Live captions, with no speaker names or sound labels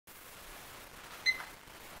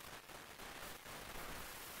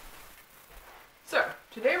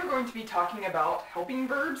Today we're going to be talking about helping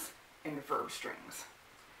verbs and verb strings.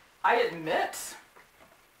 I admit,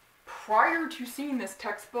 prior to seeing this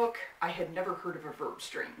textbook, I had never heard of a verb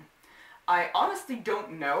string. I honestly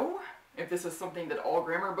don't know if this is something that all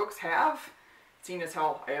grammar books have, seeing as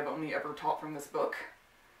how I have only ever taught from this book.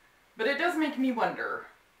 But it does make me wonder.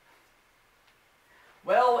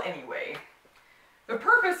 Well, anyway, the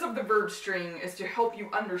purpose of the verb string is to help you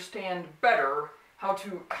understand better how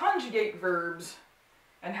to conjugate verbs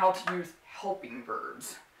and how to use helping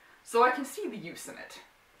verbs, so I can see the use in it.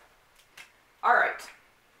 Alright,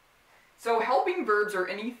 so helping verbs are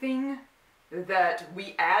anything that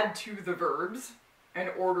we add to the verbs in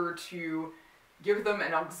order to give them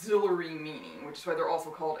an auxiliary meaning, which is why they're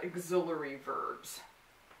also called auxiliary verbs.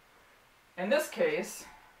 In this case,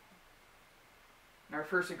 in our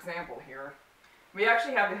first example here, we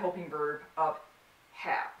actually have the helping verb of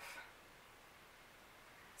have.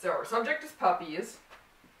 So our subject is puppies.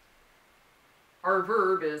 Our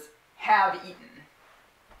verb is have eaten.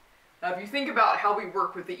 Now if you think about how we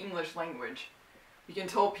work with the English language, we can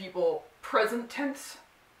tell people present tense,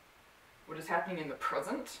 what is happening in the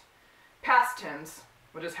present, past tense,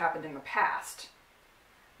 what has happened in the past.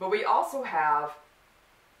 But we also have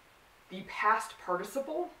the past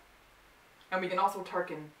participle, and we can also talk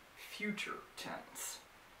in future tense.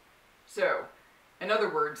 So, in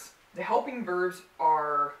other words, the helping verbs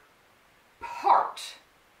are part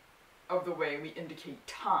of the way we indicate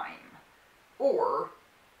time, or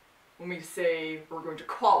when we say we're going to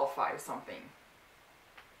qualify something.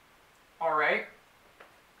 Alright?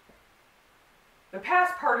 The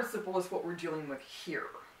past participle is what we're dealing with here.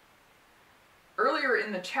 Earlier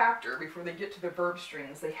in the chapter, before they get to the verb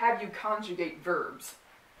strings, they have you conjugate verbs,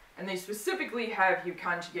 and they specifically have you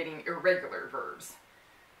conjugating irregular verbs.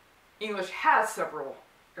 English has several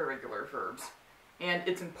irregular verbs, and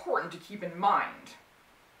it's important to keep in mind.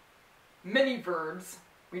 Many verbs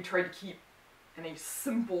we try to keep in a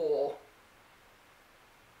simple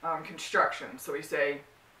construction. So we say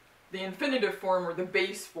the infinitive form or the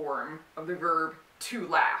base form of the verb to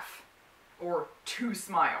laugh or to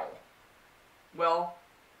smile. Well,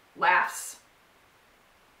 laughs,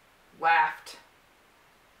 laughed,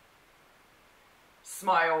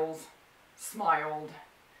 smiles, smiled.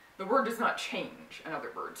 The word does not change, in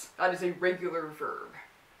other words. That is a regular verb.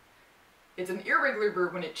 It's an irregular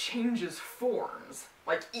verb when it changes forms,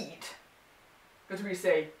 like eat, because we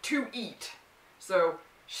say to eat. So,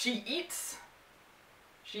 she eats,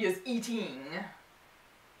 she is eating,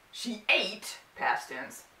 she ate, past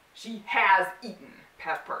tense, she has eaten,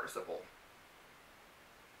 past participle.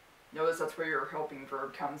 Notice that's where your helping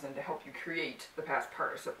verb comes in to help you create the past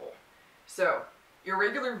participle. So,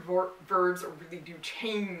 irregular verbs really do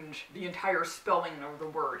change the entire spelling of the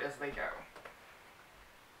word as they go.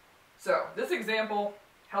 So, this example,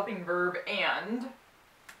 helping verb and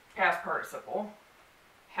past participle,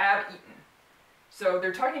 have eaten. So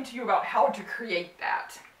they're talking to you about how to create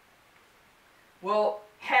that. Well,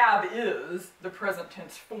 have is the present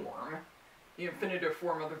tense form. The infinitive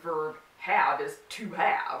form of the verb have is to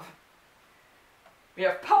have. We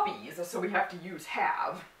have puppies, so we have to use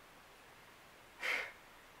have.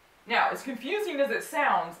 Now, as confusing as it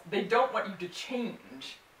sounds, they don't want you to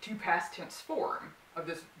change to past tense form of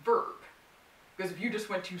this verb. Because if you just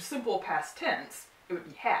went to simple past tense, it would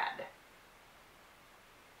be had.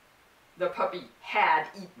 The puppy had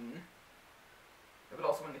eaten. It would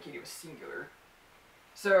also indicate it was singular.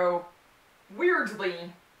 So,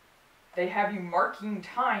 weirdly, they have you marking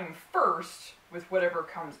time first with whatever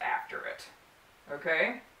comes after it.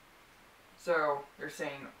 Okay? So, they're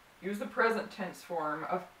saying, use the present tense form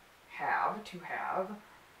of have, to have,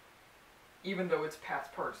 even though it's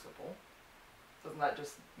past participle. Doesn't that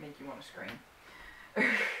just make you want to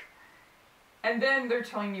scream? And then they're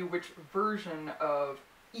telling you which version of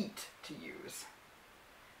eat to use.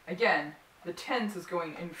 Again, the tense is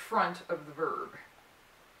going in front of the verb.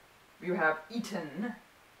 You have eaten,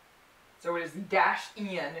 so it is the dash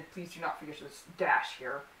en, please do not forget this dash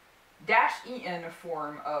here, dash en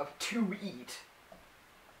form of to eat,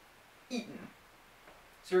 eaten.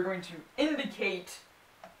 So you're going to indicate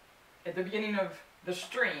at the beginning of the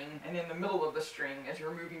string and in the middle of the string as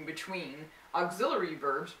you're moving between auxiliary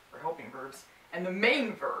verbs, or helping verbs, and the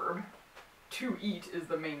main verb. To eat is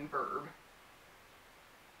the main verb.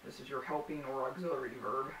 This is your helping or auxiliary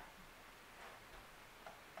verb.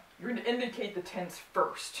 You're going to indicate the tense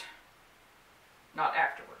first, not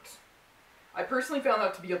afterwards. I personally found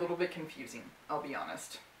that to be a little bit confusing, I'll be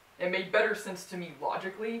honest. It made better sense to me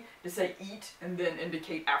logically to say eat and then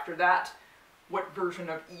indicate after that what version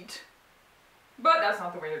of eat. But that's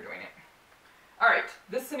not the way they're doing it. Alright,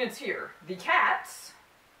 this sentence here. The cats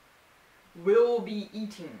will be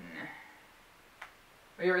eating.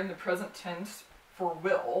 We are in the present tense for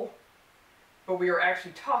will, but we are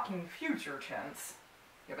actually talking future tense.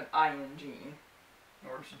 You have an ing in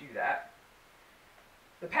order to do that.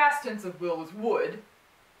 The past tense of will is would.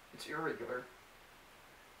 It's irregular.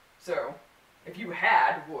 So, if you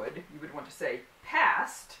had would, you would want to say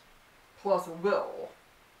past plus will.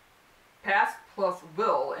 Past plus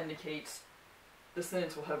will indicates the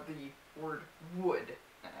sentence will have the word would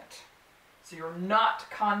in it. So you're not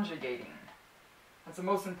conjugating. That's the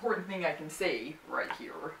most important thing I can say right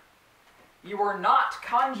here. You are not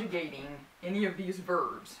conjugating any of these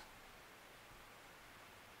verbs.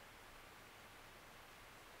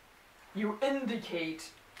 You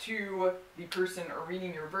indicate to the person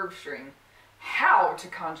reading your verb string how to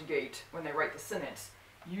conjugate when they write the sentence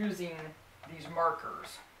using these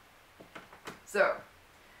markers. So,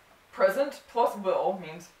 present plus will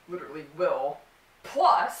means literally will,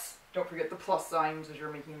 plus, don't forget the plus signs as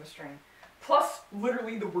you're making the string, plus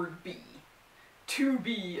literally the word be. To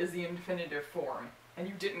be is the infinitive form, and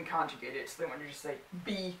you didn't conjugate it, so they want you to say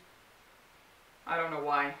be. I don't know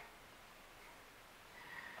why.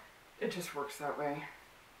 It just works that way.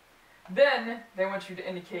 Then they want you to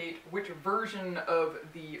indicate which version of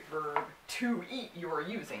the verb to eat you are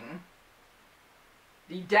using.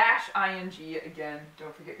 The dash ing, again,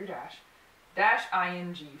 don't forget your dash, dash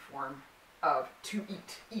ing form of to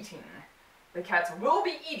eat, eating. The cats will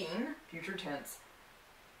be eating, future tense,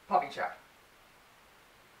 puppy chow.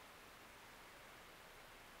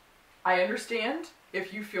 I understand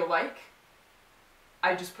if you feel like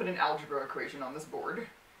I just put an algebra equation on this board.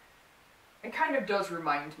 It kind of does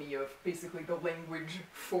remind me of basically the language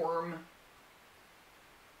form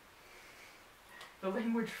of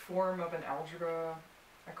an algebra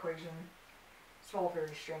equation. It's all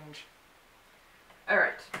very strange.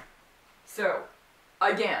 Alright, so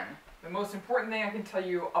again, the most important thing I can tell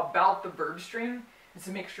you about the verb string is to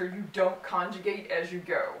make sure you don't conjugate as you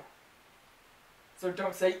go. So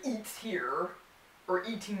don't say eats here or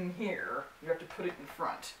eating here. You have to put it in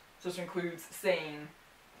front. So this includes saying,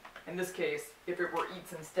 in this case, if it were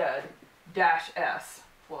eats instead, dash s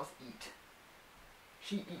plus eat.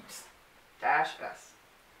 She eats. Dash s.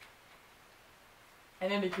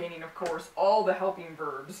 And indicating, of course, all the helping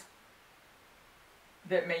verbs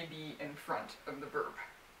that may be in front of the verb.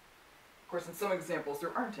 Of course, in some examples,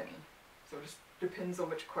 there aren't any. So it just depends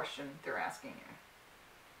on which question they're asking you.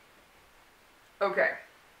 Okay.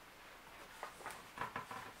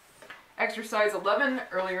 Exercise 11,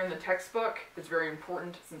 earlier in the textbook, is very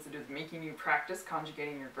important since it is making you practice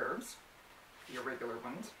conjugating your verbs, the irregular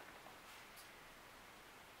ones.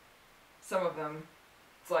 Some of them,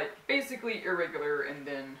 it's like basically irregular and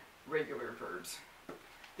then regular verbs.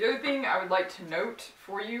 The other thing I would like to note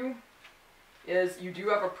for you is you do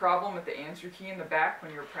have a problem with the answer key in the back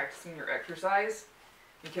when you're practicing your exercise,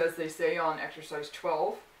 because they say on exercise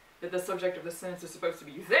 12 that the subject of the sentence is supposed to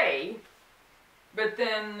be they, but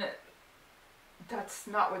then that's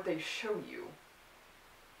not what they show you.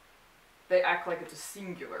 They act like it's a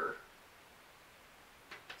singular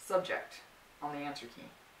subject on the answer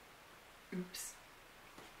key. Oops.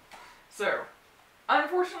 So,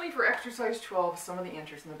 unfortunately for exercise 12, some of the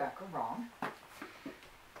answers in the back are wrong.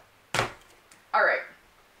 Alright.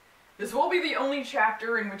 This will be the only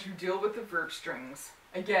chapter in which you deal with the verb strings.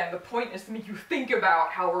 Again, the point is to make you think about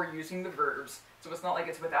how we're using the verbs, so it's not like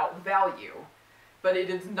it's without value. But it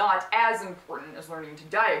is not as important as learning to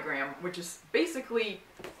diagram, which is basically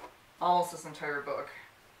almost this entire book.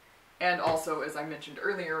 And also, as I mentioned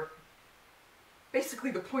earlier,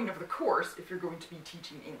 basically the point of the course if you're going to be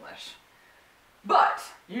teaching English. But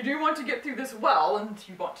you do want to get through this well, and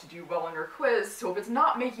you want to do well on your quiz, so if it's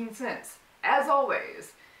not making sense, as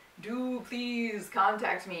always, do please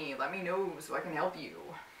contact me. Let me know so I can help you.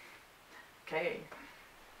 Okay.